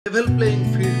Level playing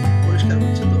field পরিষ্কার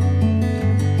হচ্ছে তো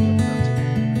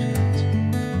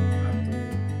আর তো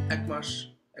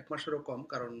এক মাসেরও কম,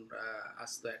 কারণ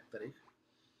আজ তো 1 তারিখ।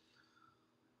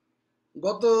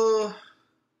 গত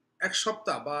এক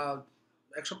সপ্তাহ বা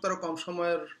এক সপ্তাহেরও কম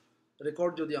সময়ের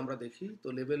রেকর্ড যদি আমরা দেখি, তো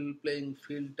লেভেল প্লেইং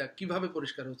ফিল্ডটা কিভাবে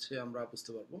পরিষ্কার হচ্ছে আমরা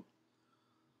বুঝতে পারবো।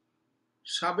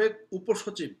 সাবেক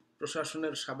উপসচিব,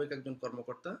 প্রশাসনের সাবেক একজন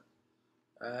কর্মকর্তা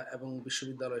এবং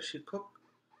বিশ্ববিদ্যালয়ের শিক্ষক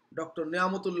ডক্টর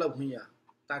নেয়ামতুল্লাহ ভূঁইয়া,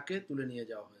 তাকে তুলে নিয়ে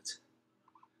যাওয়া হয়েছে।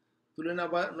 তুলে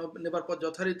নেবার পর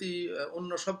যথারীতি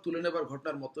অন্য সব তুলে নেবার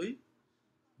ঘটনার মতোই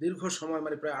দীর্ঘ সময়,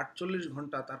 মানে প্রায় 48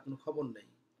 ঘন্টা তার কোনো খবর নেই।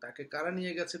 তাকে কারা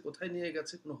নিয়ে গেছে, কোথায় নিয়ে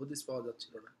গেছে, কোনো হদিস পাওয়া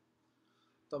যাচ্ছিল না।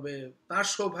 তবে তার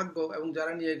সৌভাগ্য এবং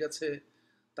যারা নিয়ে গেছে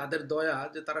তাদের দয়া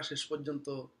যে তারা শেষ পর্যন্ত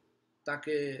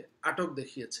তাকে আটক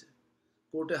দেখিয়েছে,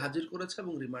 কোর্টে হাজির করেছে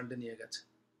এবং রিমান্ডে নিয়ে গেছে।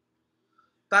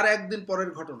 তার একদিন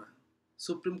পরের ঘটনা,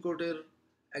 সুপ্রিম কোর্টের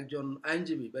একজন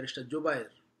আইনজীবী ব্যারিস্টার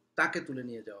জোবায়ের, তাকে তুলে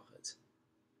নিয়ে যাওয়া হয়েছে।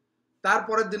 তার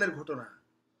পরের দিনের ঘটনা,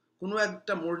 কোনো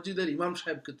একটা মসজিদের ইমাম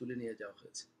সাহেবকে তুলে নিয়ে যাওয়া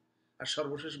হয়েছে। আর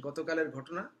সর্বশেষ গতকালের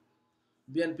ঘটনা,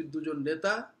 বিএনপির দুজন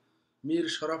নেতা মীর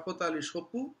শরাফত আলী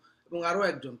সপু এবং আরো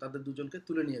একজন, তাদের দুজনকে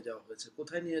তুলে নিয়ে যাওয়া হয়েছে।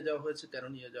 কোথায় নিয়ে যাওয়া হয়েছে, কেন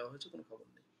নিয়ে যাওয়া হয়েছে, কোনো খবর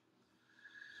নেই।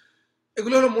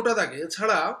 এগুলো হলো মোটা দাগে।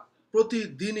 এছাড়া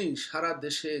প্রতিদিনই সারা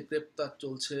দেশে গ্রেপ্তার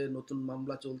চলছে, নতুন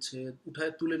মামলা চলছে,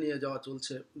 উঠায় তুলে নিয়ে যাওয়া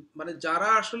চলছে। মানে যারা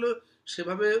আসলে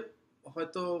সেভাবে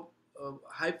হয়তো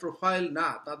হাই প্রোফাইল না,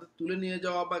 তাদের তুলে নিয়ে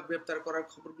যাওয়া বা গ্রেপ্তার করার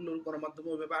খবরগুলো গণমাধ্যমে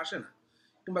ওইভাবে আসে না,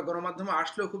 কিংবা গণমাধ্যমে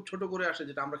আসলেও খুব ছোট করে আসে,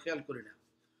 যেটা আমরা খেয়াল করি না।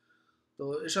 তো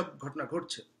এসব ঘটনা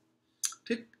ঘটছে।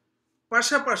 ঠিক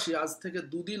পাশাপাশি আজ থেকে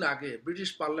 2 দিন আগে ব্রিটিশ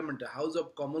পার্লামেন্টে, হাউস অব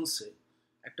কমন্সে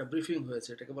একটা ব্রিফিং হয়েছে,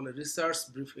 এটাকে বলে রিসার্চ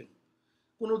ব্রিফিং।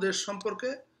 কোনো দেশ সম্পর্কে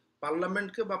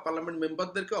পার্লামেন্টকে বা পার্লামেন্ট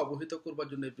মেম্বারদেরকে অবহিত করবার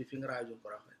জন্য এই ব্রিফিং এর আয়োজন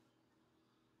করা হয়।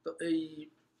 তো এই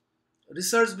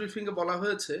রিসার্চ ব্রিফিং এ বলা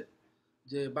হয়েছে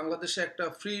যে বাংলাদেশে একটা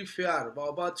ফ্রি ফেয়ার বা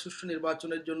অবাধ সুষ্ঠু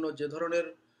নির্বাচনের জন্য যে ধরনের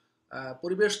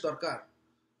পরিবেশ দরকার,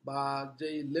 বা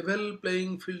যেই লেভেল প্লেইং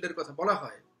ফিল্ডের কথা বলা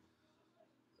হয়,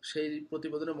 সেই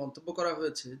প্রতিবেদনে মন্তব্য করা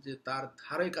হয়েছে যে তার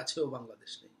ধারে কাছেও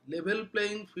বাংলাদেশ নেই, লেভেল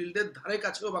প্লেইং ফিল্ডের ধারে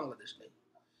কাছেও বাংলাদেশ নেই।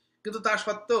 কিন্তু তা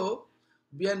সত্ত্বেও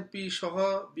বিএনপি সহ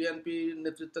বিএনপি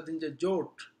নেতৃত্বাধীন যে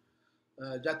জোট,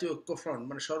 জাতীয় ঐক্যফ্রন্ট,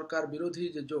 মানে সরকার বিরোধী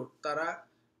যে জোট, তারা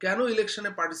কেন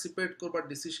ইলেকশনে পার্টিসিপেট করবার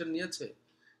ডিসিশন নিয়েছে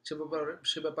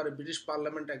সে ব্যাপারে ব্রিটিশ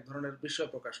পার্লামেন্ট এক ধরনের বিস্ময়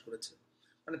প্রকাশ করেছে।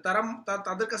 মানে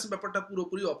তাদের কাছে ব্যাপারটা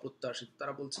পুরোপুরি অপ্রত্যাশিত।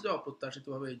 তারা বলছে যে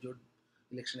অপ্রত্যাশিতভাবে এই জোট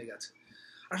ইলেকশনে গেছে।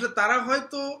 আসলে তারা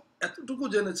হয়তো এতটুকু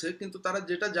জেনেছে, কিন্তু তারা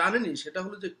যেটা জানেনি সেটা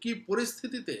হলো যে কি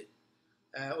পরিস্থিতিতে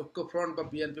ঐক্যফ্রন্ট বা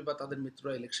বিএনপি বা তাদের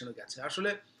মিত্ররা ইলেকশনে গেছে।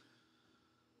 আসলে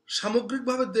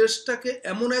সামগ্রিকভাবে দেশটাকে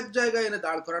এমন এক জায়গায় এনে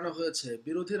দাঁড় করানো হয়েছে,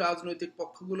 বিরোধী রাজনৈতিক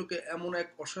পক্ষগুলোকে এমন এক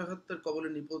অসহায়ত্বের কবলে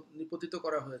নিপতিত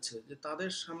করা হয়েছে যে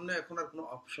তাদের সামনে এখন আর কোনো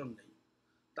অপশন নেই,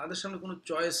 তাদের সামনে কোনো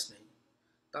চয়েস নেই।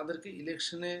 তাদেরকে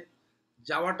ইলেকশনে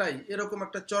যাওয়াটাই, এরকম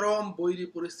একটা চরম বৈরী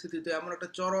পরিস্থিতিতে, এমন একটা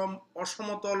চরম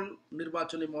অসমতল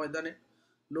নির্বাচনী ময়দানে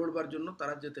লড়বার জন্য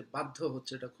তারা যেতে বাধ্য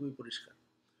হচ্ছে, এটা খুবই পরিষ্কার।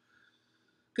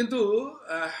 কিন্তু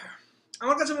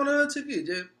আমার কাছে মনে হয়েছে কি,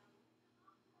 যে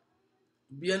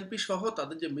বিএনপি সহ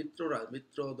তাদের যে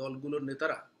মিত্র দলগুলোর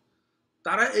নেতারা,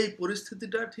 তারা এই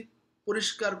পরিস্থিতিটা ঠিক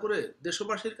পরিষ্কার করে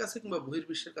দেশবাসীর কাছে কিংবা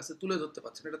বহির্বিশ্বের কাছে তুলে ধরতে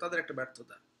পারছেন। এটা তাদের একটা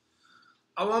ব্যর্থতা।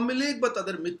 আওয়ামী লীগ বা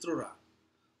তাদের মিত্ররা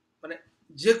মানে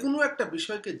যে কোনো একটা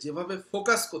বিষয়কে যেভাবে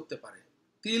ফোকাস করতে পারে,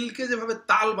 তিলকে যেভাবে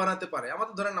তাল বানাতে পারে,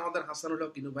 আমাদের ধরেন আমাদের হাসানুল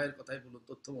হক ইনু ভাইয়ের কথাই বলুন,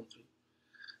 তথ্যমন্ত্রী,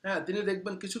 হ্যাঁ, তিনি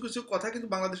দেখবেন কিছু কিছু কথা কিন্তু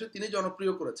বাংলাদেশে তিনি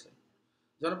জনপ্রিয় করেছেন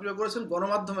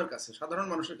গণমাধ্যমের কাছে, সাধারণ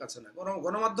মানুষের কাছে না।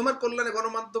 গণমাধ্যমের কল্যাণে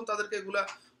গণমাধ্যম তাদেরকে এগুলা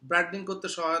ব্র্যান্ডিং করতে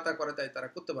সহায়তা করে, তাই তারা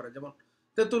করতে পারে। যেমন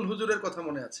তেঁতুল হুজুরের কথা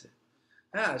মনে আছে,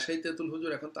 হ্যাঁ, সেই তেঁতুল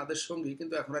হুজুর এখন তাদের সঙ্গী,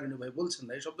 কিন্তু এখন আর ইনু ভাই বলছেন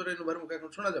না, এই শব্দটা ইনু ভাইয়ের মুখে এখন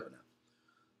শোনা যাবে না।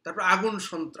 তারপর আগুন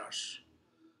সন্ত্রাস,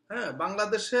 হ্যাঁ,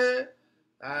 বাংলাদেশে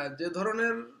যে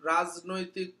ধরনের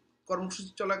রাজনৈতিক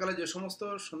কর্মসূচি চলাকালে যে সমস্ত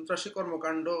সন্ত্রাসী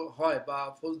কর্মকাণ্ড হয় বা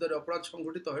ফৌজদারি অপরাধ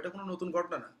সংঘটিত হয়, এটা কোনো নতুন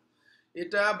ঘটনা না।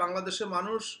 এটা বাংলাদেশের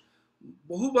মানুষ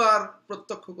বহুবার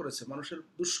প্রত্যক্ষ করেছে, মানুষের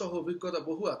দুঃসহ অভিজ্ঞতা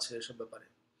বহু আছে এসব ব্যাপারে।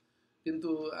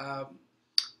 কিন্তু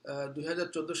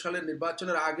 2014 সালের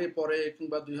নির্বাচনের আগে পরে,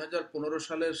 কিংবা 2015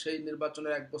 সালের সেই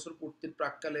নির্বাচনের 1 বছর পূর্তির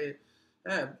প্রাককালে,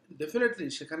 হ্যাঁ, ডেফিনেটলি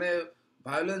সেখানে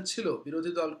ভায়োলেন্স ছিল।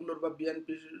 বিরোধী দলগুলোর বা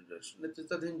বিএনপি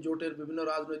নেতৃত্বাধীন জোটের বিভিন্ন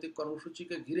রাজনৈতিক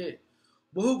কর্মসূচিকে ঘিরে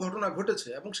বহু ঘটনা ঘটেছে,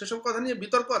 এবং সেসব কথা নিয়ে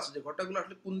বিতর্ক আছে যে ঘটনাগুলো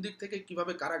আসলে কোন দিক থেকে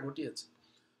কিভাবে কারা ঘটিয়েছে।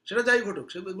 সেটা যাই ঘটুক,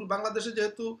 সেগুলো বাংলাদেশে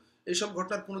যেহেতু এইসব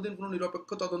ঘটনার কোনোদিন কোনো নিরপেক্ষ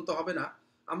তদন্ত হবে না,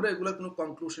 আমরা এগুলো কোনো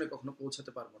কনক্লুশনে কখনো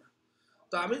পৌঁছাতে পারবো না।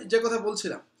 তো আমি যে কথা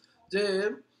বলছিলাম, যে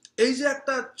এই যে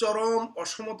একটা চরম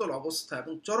অসমতল অবস্থা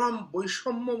এবং চরম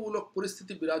বৈষম্যমূলক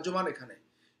পরিস্থিতি বিরাজমান এখানে,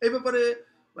 এই ব্যাপারে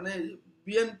মানে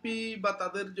বিএনপি বা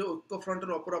তাদের যে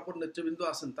ঐক্যফ্রন্টের অপর নেতৃবৃন্দ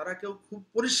আছেন তারা কেউ খুব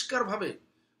পরিষ্কারভাবে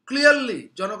ক্লিয়ারলি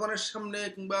জনগণের সামনে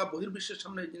কিংবা বহির্বিশ্বের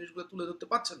সামনে এই জিনিসগুলো তুলে ধরতে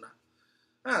পারছেন না।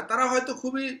 হ্যাঁ, তারা হয়তো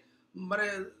খুবই মানে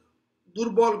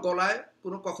দুর্বল গলায়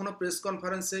কখনো প্রেস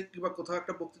কনফারেন্সে কিংবা কোথাও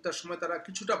একটা বক্তৃতার সময় তারা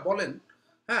কিছুটা বলেন,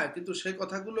 হ্যাঁ, কিন্তু সেই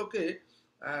কথাগুলোকে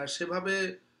সেভাবে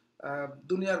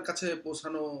দুনিয়ার কাছে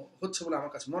পৌঁছানো হচ্ছে বলে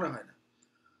আমার কাছে মনে হয় না।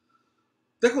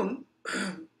 দেখুন,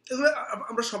 এগুলো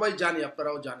আমরা সবাই জানি,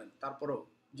 আপনারাও জানেন, তারপরও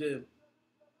যে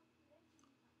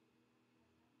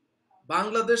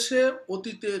বাংলাদেশে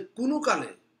অতীতে কোনো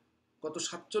কালে গত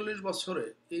 ৪৭ বছরে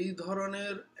এই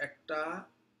ধরনের একটা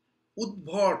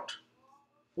উদ্ভট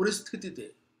পরিস্থিতিতে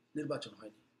নির্বাচন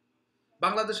হয়নি।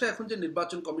 বাংলাদেশে এখন যে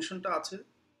নির্বাচন কমিশনটা আছে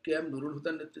KM নুরুল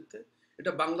হুদার নেতৃত্বে,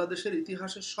 এটা বাংলাদেশের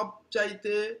ইতিহাসে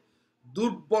সবচাইতে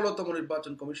দুর্বলতম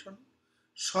নির্বাচন কমিশন,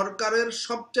 সরকারের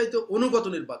সবচাইতে অনুগত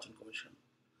নির্বাচন কমিশন।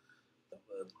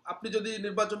 আপনি যদি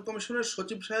নির্বাচন কমিশনের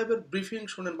সচিব সাহেবের ব্রিফিং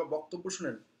শুনেন বা বক্তব্য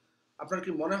শুনেন, আপনার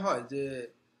কি মনে হয় যে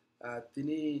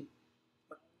তিনি,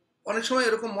 অনেক সময়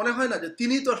এরকম মনে হয় না যে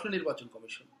তিনিই তো আসলে নির্বাচন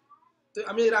কমিশন? তো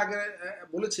আমি এর আগে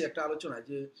বলেছি একটা আলোচনায়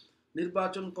যে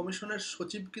নির্বাচন কমিশনের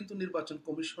সচিব কিন্তু নির্বাচন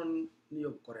কমিশন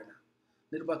নিয়োগ করে না,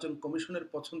 নির্বাচন কমিশনের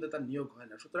পছন্দে তার নিয়োগ হয়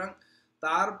না। সুতরাং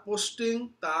তার পোস্টিং,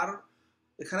 তার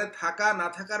এখানে থাকা না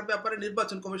থাকার ব্যাপারে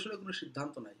নির্বাচন কমিশনের কোনো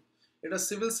সিদ্ধান্ত নাই। এটা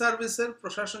সিভিল সার্ভিসের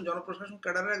প্রশাসন, জনপ্রশাসন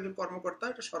ক্যাডারের একজন কর্মকর্তা,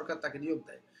 এটা সরকার তাকে নিয়োগ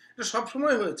দেয়। এটা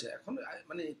সবসময় হয়েছে, এখন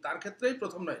মানে তার ক্ষেত্রেই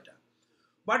প্রথম নয় এটা।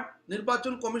 বাট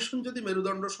নির্বাচন কমিশন যদি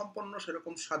মেরুদণ্ড সম্পন্ন,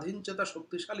 সেরকম স্বাধীন চেতা,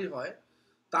 শক্তিশালী হয়,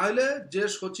 তাহলে যে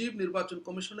সচিব নির্বাচন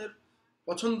কমিশনের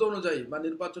পছন্দ অনুযায়ী বা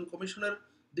নির্বাচন কমিশনের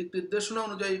দিক নির্দেশনা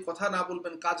অনুযায়ী কথা না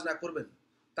বলবেন, কাজ না করবেন,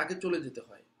 তাকে চলে যেতে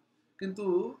হয়। কিন্তু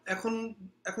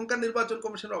এখনকার নির্বাচন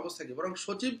কমিশনের অবস্থা কি? বরং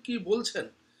সচিব কি বলছেন,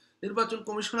 নির্বাচন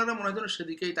কমিশনাররা মনে হয় যেন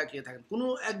সেদিকেই তাকিয়ে থাকেন, কোনো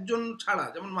একজন ছাড়া।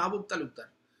 যেমন মাহবুব তালুকদার,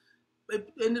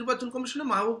 এই নির্বাচন কমিশনে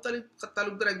মাহবুব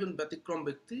তালুকদার একজন ব্যতিক্রম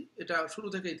ব্যক্তি, এটা শুরু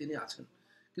থেকেই তিনি আছেন।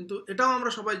 কিন্তু এটাও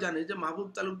আমরা সবাই জানি যে মাহবুব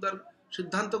তালুকদার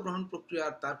সিদ্ধান্ত গ্রহণ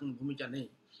প্রক্রিয়ার তার কোনো ভূমিকা নেই।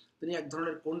 তিনি এক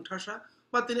ধরনের কোণঠাসা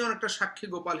বা তিনি অনেকটা সাক্ষী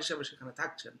গোপাল হিসেবে সেখানে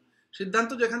থাকছেন।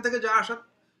 সিদ্ধান্ত যেখান থেকে যা আসা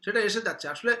সেটা এসে যাচ্ছে।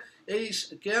 আসলে এই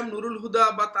KM নুরুল হুদা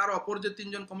বা তার অপর যে ৩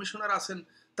 জন কমিশনার আছেন,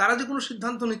 তারা যে কোনো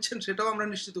সিদ্ধান্ত নিচ্ছেন সেটাও আমরা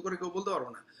নিশ্চিত করে কেউ বলতে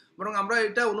পারবো না। বরং আমরা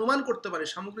এটা অনুমান করতে পারি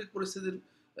সামগ্রিক পরিস্থিতির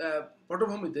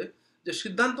পটভূমিতে যে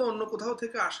সিদ্ধান্ত অন্য কোথাও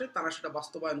থেকে আসে, তারা সেটা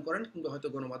বাস্তবায়ন করেন কিংবা হয়তো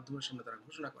গণমাধ্যমের সামনে তারা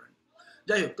ঘোষণা করেন।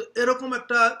 যাই হোক, তো এরকম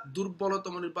একটা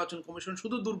দুর্বলতম নির্বাচন কমিশন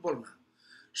শুধু দুর্বল না,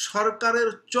 সরকারের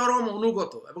চরম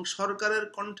অনুগত এবং সরকারের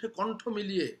কণ্ঠে কণ্ঠ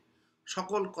মিলিয়ে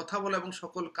সকল কথা বলা এবং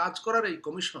সকল কাজ করার এই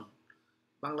কমিশন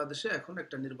বাংলাদেশে এখন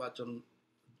একটা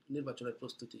নির্বাচনের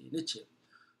প্রস্তুতি নিচ্ছে।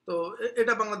 তো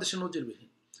এটা বাংলাদেশে নজিরবিহীন।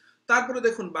 তারপরে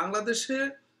দেখুন, বাংলাদেশে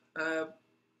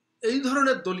এই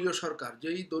ধরনের দলীয় সরকার,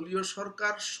 যেই দলীয়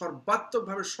সরকার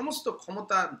সর্বাত্মকভাবে সমস্ত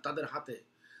ক্ষমতা তাদের হাতে,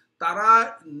 তারা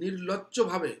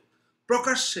নির্লজ্জভাবে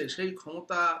প্রকাশ্যে সেই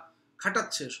ক্ষমতা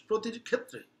খাটাচ্ছে প্রতিটি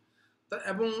ক্ষেত্রে।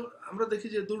 এবং আমরা দেখি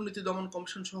যে দুর্নীতি দমন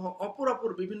কমিশন সহ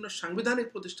অপর বিভিন্ন সাংবিধানিক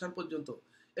প্রতিষ্ঠান পর্যন্ত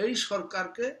এই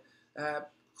সরকারকে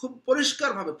খুব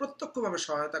পরিষ্কারভাবে প্রত্যক্ষভাবে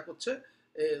সহায়তা করছে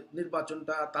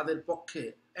নির্বাচনটা তাদের পক্ষে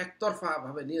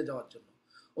একতরফাভাবে নিয়ে যাওয়ার জন্য।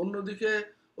 অন্যদিকে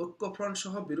ঐক্যফ্রন্ট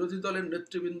সহ বিরোধী দলের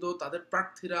নেতৃবৃন্দ, তাদের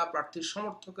প্রার্থীরা, প্রার্থীর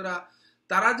সমর্থকরা,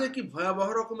 তারা যে কি ভয়াবহ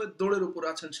রকমের দৌড়ের উপর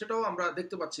আছেন সেটাও আমরা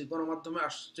দেখতে পাচ্ছি। গণমাধ্যমে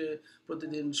আসছে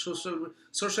প্রতিদিন,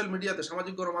 সোশ্যাল মিডিয়াতে,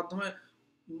 সামাজিক গণমাধ্যমে।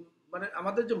 মানে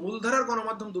আমাদের যে মূলধারার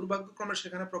গণমাধ্যম দুর্ভাগ্যক্রমে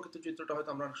সেখানে প্রকৃত চিত্রটা হয়তো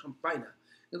আমরা অনেক সময় পাই না,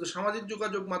 কিন্তু সামাজিক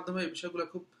যোগাযোগ মাধ্যমে এই বিষয়গুলো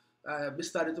খুব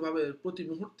বিস্তারিতভাবে প্রতি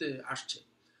মুহূর্তে আসছে।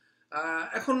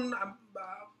 এখন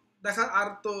দেখা আর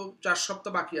তো 4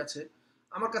 সপ্তাহ বাকি আছে।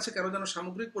 আমার কাছে কেন যেন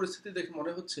সামগ্রিক পরিস্থিতি দেখে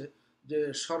মনে হচ্ছে যে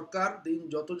সরকার দিন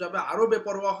যত যাবে আরো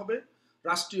বেপরোয়া হবে।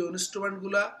 রাষ্ট্রীয়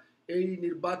ইনস্ট্রুমেন্টগুলা এই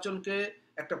নির্বাচনকে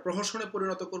একটা প্রহসনে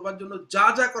পরিণত করবার জন্য যা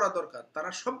যা করা দরকার তারা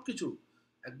সবকিছু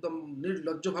একদম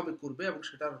নির্লজ্জভাবে করবে এবং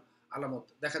সেটার আলামত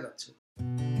দেখা যাচ্ছে।